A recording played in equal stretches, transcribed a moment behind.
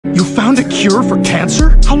You found a cure for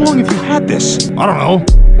cancer? How long have you had this? I don't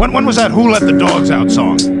know. When was that Who Let the Dogs Out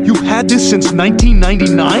song? You've had this since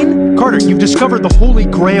 1999? Carter, you've discovered the holy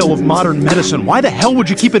grail of modern medicine. Why the hell would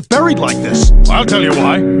you keep it buried like this? I'll tell you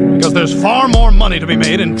why. Because there's far more money to be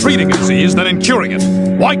made in treating a disease than in curing it.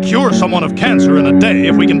 Why cure someone of cancer in a day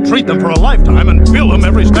if we can treat them for a lifetime and bill them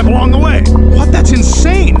every step along the way? What? That's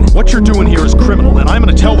insane! What you're doing here is criminal, and I'm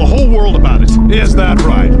gonna tell the whole world about it. Is that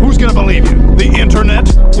right? Who's gonna believe you? The internet?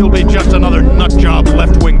 You'll be just another nutjob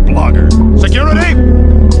left-wing blogger.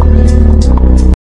 Security!